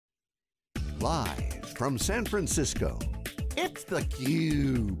Live from San Francisco, it's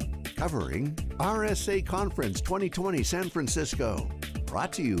theCUBE, covering RSA Conference 2020 San Francisco.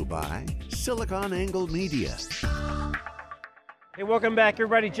 Brought to you by SiliconANGLE Media. Hey, welcome back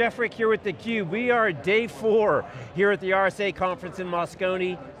everybody. Jeff Frick here with theCUBE. We are at day 4 here at the RSA Conference in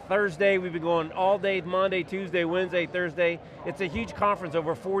Moscone. Thursday, we've been going all day, Monday, Tuesday, Wednesday, Thursday. It's a huge conference,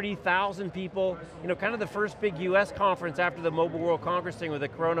 over 40,000 people. You know, kind of the first big US conference after the Mobile World Congress thing with the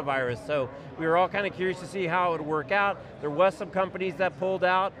coronavirus. So we were all kind of curious to see how it would work out. There was some companies that pulled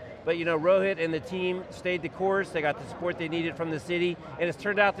out, but you know, Rohit and the team stayed the course. They got the support they needed from the city, and it's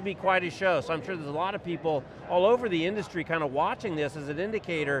turned out to be quite a show. So I'm sure there's a lot of people all over the industry kind of watching this as an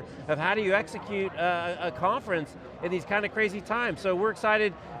indicator of how do you execute a conference in these kind of crazy times. So we're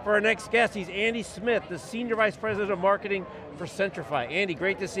excited for our next guest. He's Andy Smith, the Senior Vice President of Marketing for Centrify. Andy,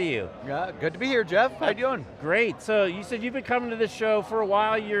 great to see you. Yeah, good to be here, Jeff. How you doing? Great, so you said you've been coming to this show for a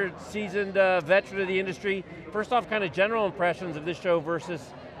while. You're a seasoned veteran of the industry. First off, kind of general impressions of this show versus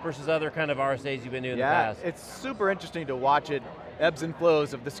other kind of RSAs you've been doing in the past. Yeah, it's super interesting to watch it, ebbs and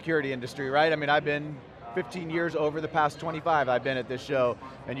flows of the security industry, right? I mean, I've been 15 years over the past 25 I've been at this show,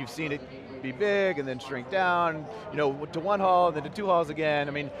 and you've seen it be big and then shrink down, you know, to one hall, then to 2 halls again.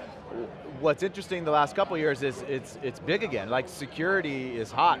 I mean, what's interesting the last couple of years is it's big again. Like, security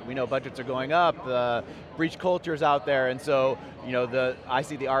is hot. We know budgets are going up, the breach culture's out there, and so, you know, I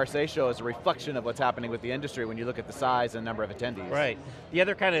see the RSA show as a reflection of what's happening with the industry when you look at the size and number of attendees. Right. The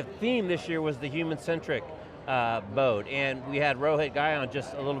other kind of theme this year was the human-centric mode, and we had Rohit Guy on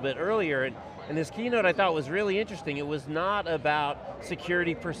just a little bit earlier, and this keynote I thought was really interesting. It was not about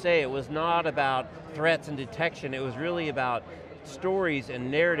security per se, it was not about threats and detection, it was really about stories and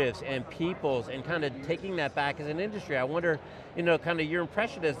narratives and peoples and kind of taking that back as an industry. I wonder, you know, kind of your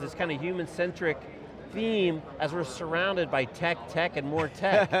impression as this kind of human-centric theme as we're surrounded by tech, and more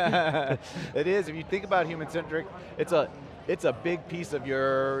tech. It is, if you think about human-centric, it's a big piece of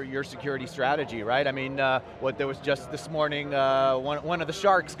your security strategy, right? I mean, what there was just this morning, one of the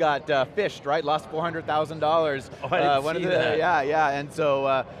sharks got fished, right? Lost $400,000. Oh, I didn't see that. Yeah, and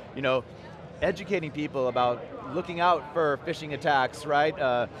so, you know, educating people about looking out for phishing attacks,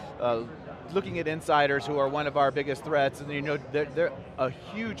 right? Looking at insiders who are one of our biggest threats, and you know, they're a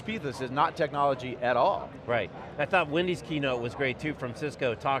huge piece of this is not technology at all. Right. I thought Wendy's keynote was great too from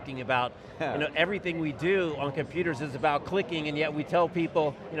Cisco, talking about, you know, everything we do on computers is about clicking, and yet we tell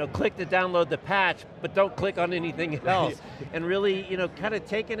people, you know, click to download the patch, but don't click on anything else. And really, you know, kind of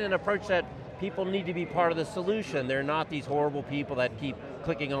taking an approach that people need to be part of the solution. They're not these horrible people that keep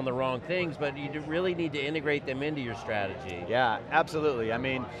clicking on the wrong things, but you really need to integrate them into your strategy. Yeah, absolutely. I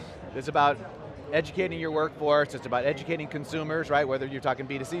mean, it's about educating your workforce, it's about educating consumers, right? Whether you're talking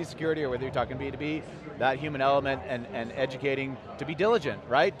B2C security or whether you're talking B2B, that human element and educating to be diligent,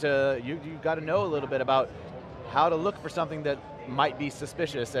 right? You've got to know a little bit about how to look for something that might be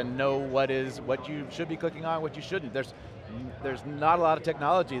suspicious and know what you should be clicking on, what you shouldn't. There's not a lot of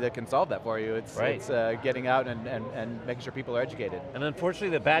technology that can solve that for you. It's getting out and making sure people are educated. And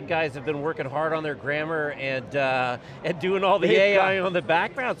unfortunately, the bad guys have been working hard on their grammar and doing all the AI on the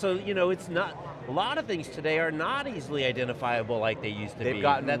background. So, you know, it's not, a lot of things today are not easily identifiable like they used to be.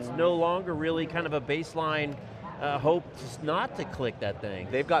 That's no longer really kind of a baseline hope not to click that thing.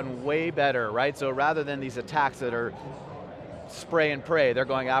 They've gotten way better, right? So rather than these attacks that are spray and pray, they're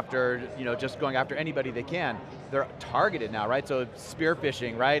going after, you know, just going after anybody they can. They're targeted now, right? So spear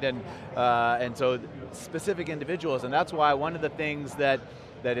phishing, right? And so specific individuals, and that's why one of the things that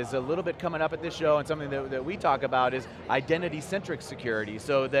is a little bit coming up at this show and something that we talk about is identity-centric security,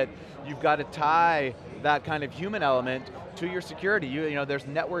 so that you've got to tie that kind of human element to your security. You know, there's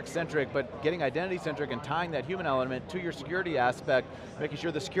network-centric, but getting identity-centric and tying that human element to your security aspect, making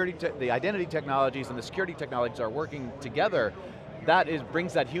sure the identity technologies and the security technologies are working together,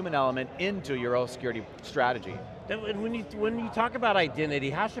 brings that human element into your own security strategy. And when you talk about identity,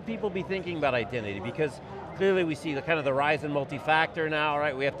 how should people be thinking about identity? Because clearly we see the kind of the rise in multi-factor now,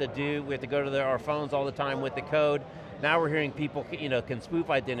 right? We have to go to our phones all the time with the code. Now we're hearing people, you know, can spoof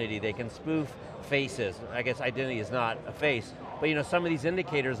identity, they can spoof faces. I guess identity is not a face, but you know, some of these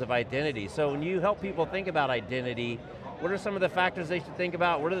indicators of identity. So when you help people think about identity, what are some of the factors they should think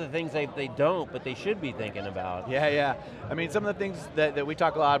about? What are the things they don't, but they should be thinking about? Yeah. I mean, some of the things that we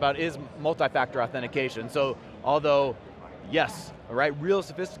talk a lot about is multi-factor authentication. So, although, yes, right, real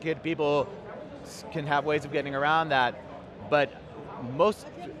sophisticated people can have ways of getting around that, but most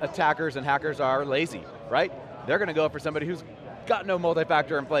attackers and hackers are lazy, right? They're going to go for somebody who's got no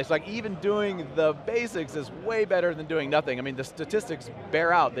multi-factor in place. Like even doing the basics is way better than doing nothing. I mean, the statistics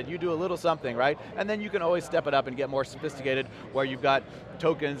bear out that you do a little something, right? And then you can always step it up and get more sophisticated where you've got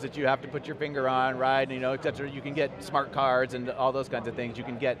tokens that you have to put your finger on, right? You know, et cetera. You can get smart cards and all those kinds of things. You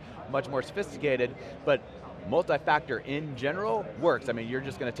can get much more sophisticated, but multi-factor in general works. I mean, you're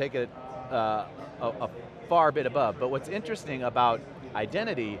just going to take it a far bit above. But what's interesting about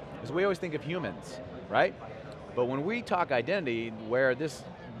identity is we always think of humans, right? But when we talk identity, where this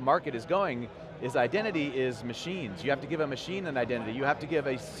market is going, is identity is machines. You have to give a machine an identity. You have to give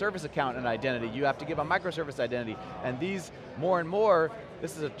a service account an identity. You have to give a microservice identity. And these, more and more,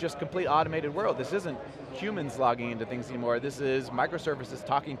 this is a just complete automated world. This isn't humans logging into things anymore. This is microservices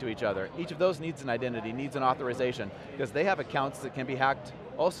talking to each other. Each of those needs an identity, needs an authorization, because they have accounts that can be hacked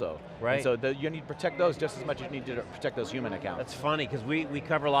also. Right. And so you need to protect those just as much as you need to protect those human accounts. That's funny, because we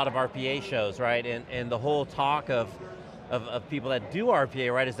cover a lot of RPA shows, right? And the whole talk of people that do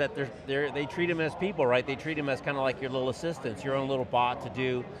RPA, right, is that they treat them as people, right? They treat them as kind of like your little assistants, your own little bot to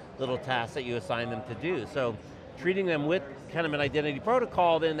do little tasks that you assign them to do. So treating them with kind of an identity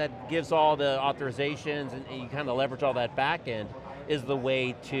protocol then that gives all the authorizations and you kind of leverage all that back end is the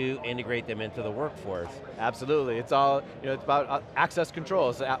way to integrate them into the workforce. Absolutely, it's all, you know, it's about access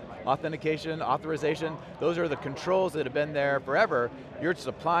controls, authentication, authorization, those are the controls that have been there forever. You're just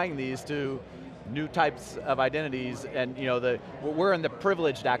applying these to new types of identities, and you know, we're in the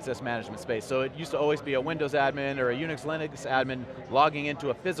privileged access management space, so it used to always be a Windows admin or a Unix Linux admin logging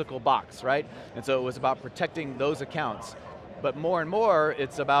into a physical box, right? And so it was about protecting those accounts. But more and more,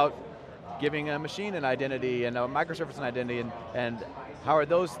 it's about giving a machine an identity and a microservice an identity, and how are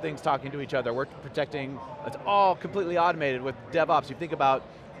those things talking to each other? We're protecting, it's all completely automated with DevOps. You think about,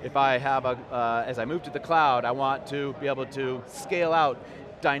 if I have as I move to the cloud, I want to be able to scale out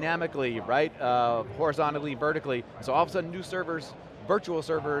dynamically, right? Horizontally, vertically. So all of a sudden new servers, virtual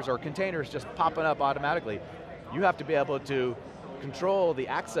servers or containers just popping up automatically. You have to be able to control the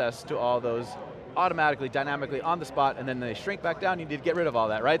access to all those automatically, dynamically, on the spot, and then they shrink back down, you need to get rid of all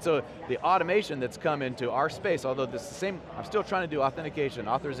that, right? So the automation that's come into our space, although this is the same, I'm still trying to do authentication,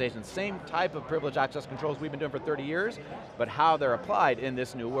 authorization, same type of privileged access controls we've been doing for 30 years, but how they're applied in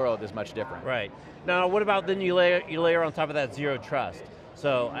this new world is much different. Right. Now what about then you layer on top of that zero trust?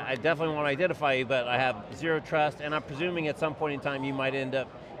 So I definitely want to identify you, but I have zero trust, and I'm presuming at some point in time you might end up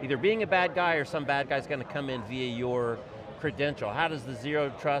either being a bad guy or some bad guy's going to come in via your credential. How does the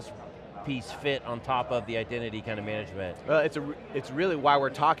zero trust piece fit on top of the identity kind of management? Well, it's really why we're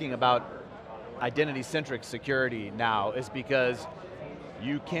talking about identity-centric security now, is because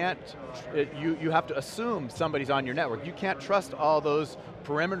you can't, you have to assume somebody's on your network. You can't trust all those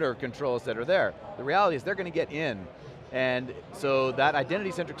perimeter controls that are there. The reality is they're going to get in. And so that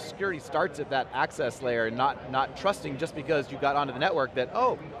identity-centric security starts at that access layer, not trusting just because you got onto the network that,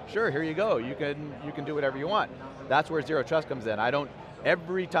 oh, sure, here you go, you can do whatever you want. That's where zero trust comes in.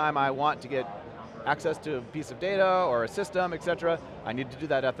 Every time I want to get access to a piece of data or a system, et cetera, I need to do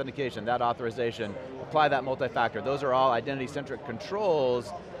that authentication, that authorization, apply that multi-factor. Those are all identity-centric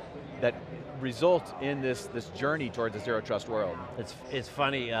controls that result in this journey towards a zero trust world. It's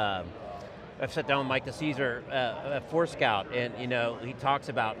funny, I've sat down with Mike DeCesar at Forescout, and you know, he talks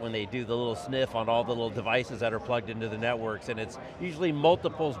about when they do the little sniff on all the little devices that are plugged into the networks, and it's usually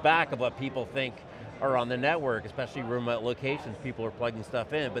multiples back of what people think are on the network, especially remote locations, people are plugging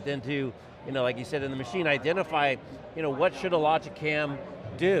stuff in. But then to, you know, like you said in the machine, identify, you know, what should a logic cam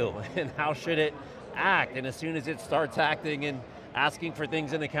do, and how should it act, and as soon as it starts acting and asking for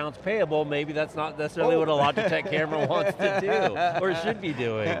things in accounts payable, maybe that's not necessarily what a Logitech camera wants to do, or should be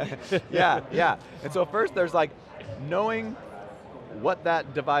doing. Yeah. And so first there's like knowing what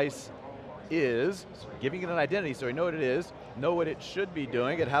that device is, giving it an identity so we know what it is, know what it should be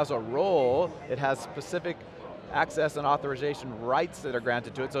doing, it has a role, it has specific access and authorization rights that are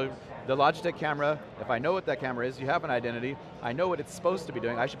granted to it. So the Logitech camera, if I know what that camera is, you have an identity, I know what it's supposed to be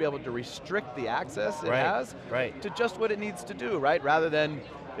doing, I should be able to restrict the access it has to just what it needs to do, right? Rather than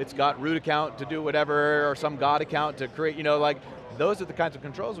it's got root account to do whatever, or some God account to create, you know, like, those are the kinds of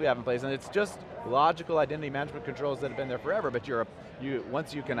controls we have in place, and it's just logical identity management controls that have been there forever, but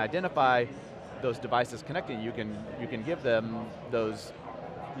once you can identify those devices connecting, you can give them those,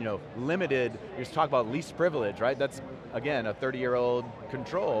 you know, limited, you just talk about least privilege, right? That's, again, a 30-year-old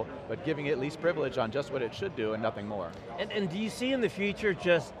control, but giving it least privilege on just what it should do and nothing more. And do you see in the future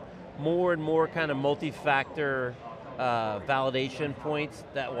just more and more kind of multi-factor validation points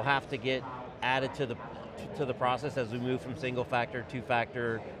that will have to get added to to the process as we move from single factor, two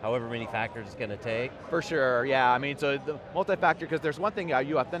factor, however many factors it's going to take? For sure, yeah. I mean, so the multi-factor, because there's one thing,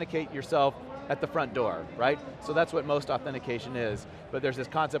 you authenticate yourself at the front door, right? So that's what most authentication is. But there's this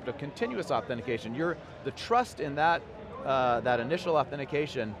concept of continuous authentication. The trust in that initial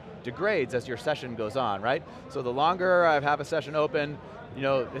authentication degrades as your session goes on, right? So the longer I have a session open,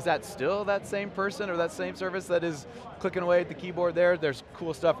 is that still that same person or that same service that is clicking away at the keyboard there? There's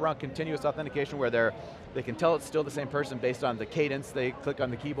cool stuff around continuous authentication where they can tell it's still the same person based on the cadence they click on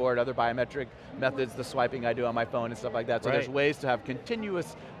the keyboard, other biometric methods, the swiping I do on my phone and stuff like that. So there's ways to have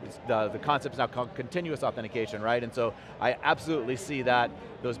continuous, the concept's now called continuous authentication, right? And so I absolutely see that,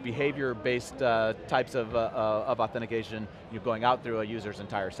 those behavior-based types of authentication going out through a user's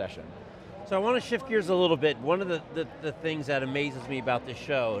entire session. So I want to shift gears a little bit. One of the things that amazes me about this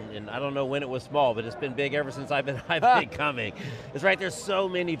show, and I don't know when it was small, but it's been big ever since I've been coming, is there's so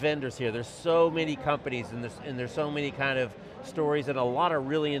many vendors here, there's so many companies, and there's so many kind of stories, and a lot of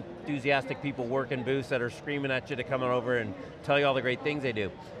really enthusiastic people working booths that are screaming at you to come on over and tell you all the great things they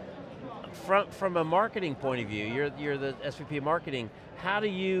do. From a marketing point of view, you're the SVP Marketing, how do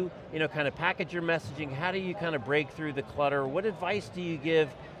you kind of package your messaging, how do you kind of break through the clutter, what advice do you give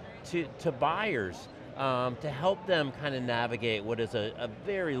to buyers to help them kind of navigate what is a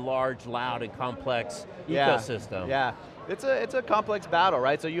very large, loud, and complex ecosystem? Yeah, it's a complex battle,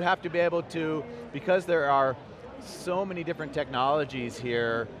 right? So you have to be able to, because there are so many different technologies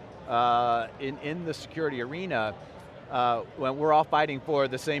here in the security arena, when we're all fighting for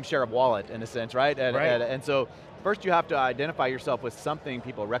the same share of wallet, in a sense, right? And so first you have to identify yourself with something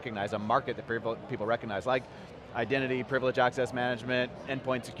people recognize, a market that people recognize, like identity, privilege access management,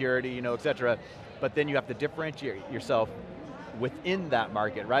 endpoint security, et cetera. But then you have to differentiate yourself within that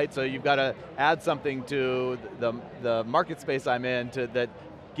market, right? So you've got to add something to the market space I'm in that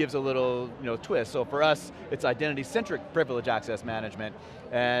gives a little twist. So for us, it's identity-centric privilege access management,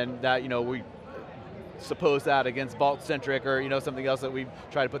 and that we suppose that against vault-centric or something else that we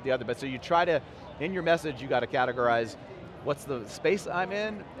try to put the other. But so you try to, in your message, you got to categorize what's the space I'm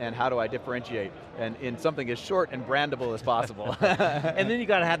in, and how do I differentiate? And in something as short and brandable as possible. And then you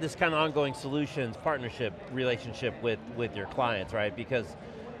got to have this kind of ongoing solutions, partnership, relationship with your clients, right? Because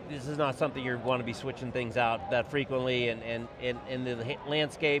this is not something you want to be switching things out that frequently, and the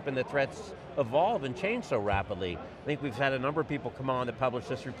landscape and the threats evolve and change so rapidly. I think we've had a number of people come on to publish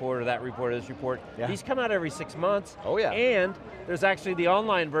this report or that report or this report. Yeah. These come out every 6 months. Oh yeah. And there's actually the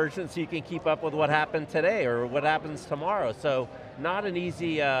online version so you can keep up with what happened today or what happens tomorrow. So not an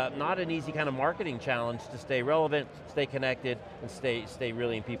easy kind of marketing challenge to stay relevant, stay connected, and stay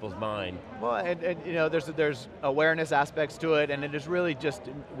really in people's mind. Well, and there's awareness aspects to it, and it is really just,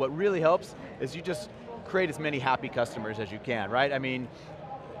 what really helps is you just create as many happy customers as you can, right? I mean,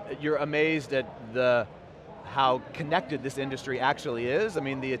 you're amazed at how connected this industry actually is. I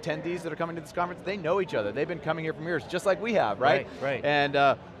mean, the attendees that are coming to this conference, they know each other. They've been coming here for years, just like we have, right? Right.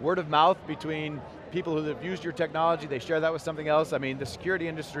 And word of mouth between people who have used your technology, they share that with something else. I mean, the security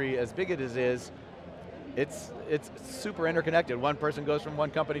industry, as big as it is, it's super interconnected. One person goes from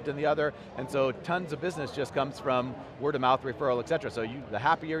one company to the other, and so tons of business just comes from word of mouth, referral, et cetera. So the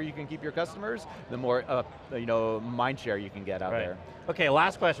happier you can keep your customers, the more mind share you can get out there. Okay,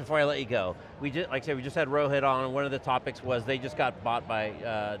 last question before I let you go. Like I said, we just had Rohit on, and one of the topics was they just got bought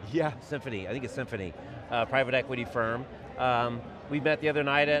by Symphony, I think it's Symphony, private equity firm. We met the other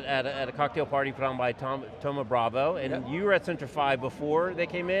night at a cocktail party put on by Thoma Bravo, and you were at Centrify before they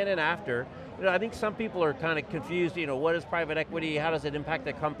came in and after. I think some people are kind of confused, what is private equity, how does it impact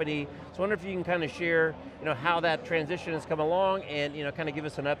the company? So I wonder if you can kind of share, how that transition has come along and, kind of give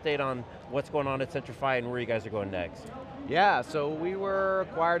us an update on what's going on at Centrify and where you guys are going next. Yeah, so we were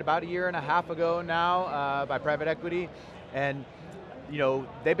acquired about 1.5 years ago now by private equity, and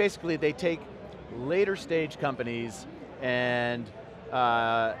they take later stage companies and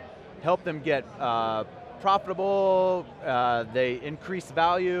help them get profitable, they increase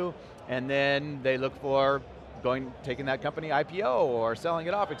value, and then they look for taking that company IPO or selling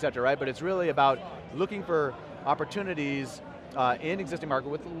it off, et cetera, right? But it's really about looking for opportunities in existing market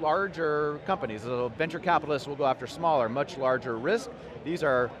with larger companies. So venture capitalists will go after smaller, much larger risk. These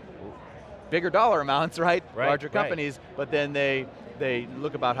are bigger dollar amounts, right? Larger companies, but then they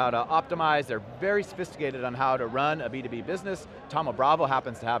look about how to optimize. They're very sophisticated on how to run a B2B business. Thoma Bravo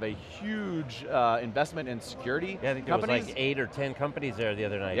happens to have a huge investment in security I think there was like 8 or 10 companies there the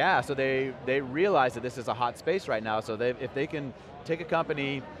other night. Yeah, so they realize that this is a hot space right now, so if they can take a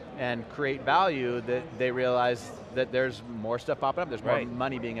company and create value, that they realize that there's more stuff popping up, there's more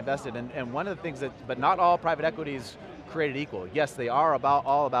money being invested, and one of the things but not all private equity is created equal. Yes, they are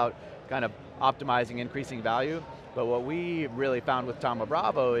all about kind of optimizing, increasing value. But what we really found with Thoma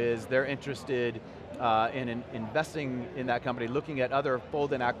Bravo is they're interested in investing in that company, looking at other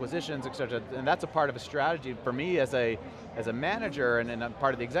fold-in acquisitions, et cetera, and that's a part of a strategy for me as a manager and I'm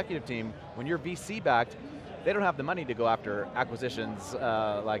part of the executive team. When you're VC-backed, they don't have the money to go after acquisitions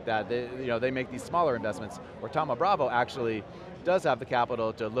like that. They make these smaller investments, where Thoma Bravo actually does have the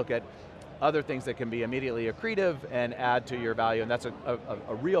capital to look at other things that can be immediately accretive and add to your value, and that's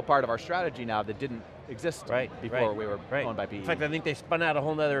a real part of our strategy now that didn't exist before we were owned by PE. In fact, I think they spun out a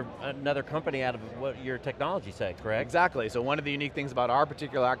whole another company out of what your technology said, correct? Exactly, so one of the unique things about our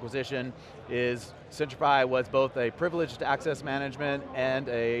particular acquisition is Centrify was both a privileged access management and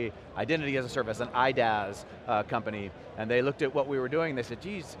a identity as a service, an IDaaS company, and they looked at what we were doing and they said,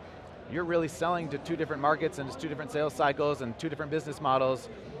 geez, you're really selling to two different markets and it's two different sales cycles and two different business models.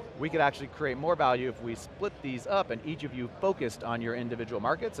 We could actually create more value if we split these up and each of you focused on your individual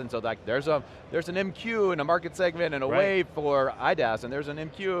markets. And so like there's an MQ and a market segment and a wave for IDaaS, and there's an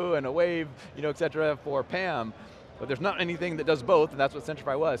MQ and a wave, et cetera, for PAM. But there's not anything that does both, and that's what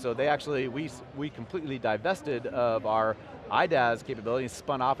Centrify was. So they actually, we completely divested of our IDaaS capability,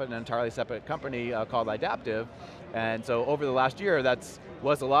 spun off an entirely separate company called Idaptive. And so over the last year,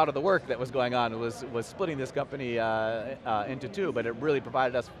 was a lot of the work that was going on, was splitting this company into two, but it really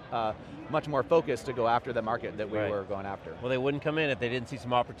provided us much more focus to go after the market that we were going after. Well, they wouldn't come in if they didn't see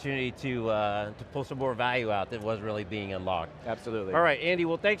some opportunity to pull some more value out that was really being unlocked. Absolutely. All right, Andy,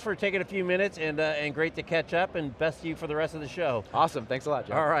 well thanks for taking a few minutes and great to catch up, and best to you for the rest of the show. Awesome, thanks a lot,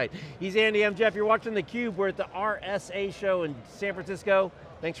 Jeff. All right, he's Andy, I'm Jeff, you're watching theCUBE, we're at the RSA show in San Francisco.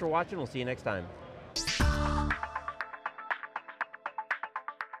 Thanks for watching, we'll see you next time.